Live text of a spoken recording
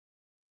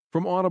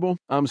From Audible,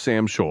 I'm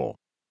Sam Scholl.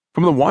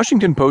 From the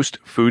Washington Post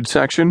food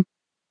section,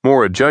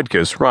 Maura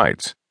Judkis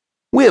writes,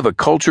 "We have a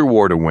culture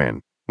war to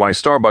win. Why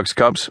Starbucks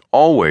cups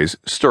always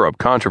stir up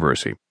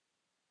controversy."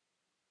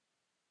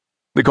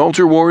 The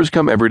culture wars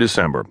come every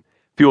December,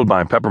 fueled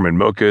by peppermint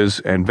mochas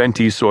and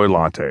venti soy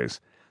lattes.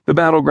 The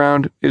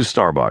battleground is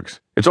Starbucks.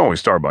 It's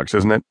always Starbucks,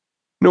 isn't it?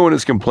 No one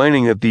is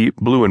complaining that the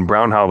blue and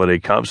brown holiday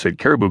cups at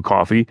Caribou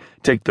Coffee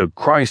take the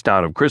Christ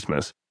out of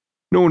Christmas.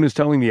 No one is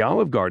telling the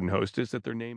Olive Garden hostess that their name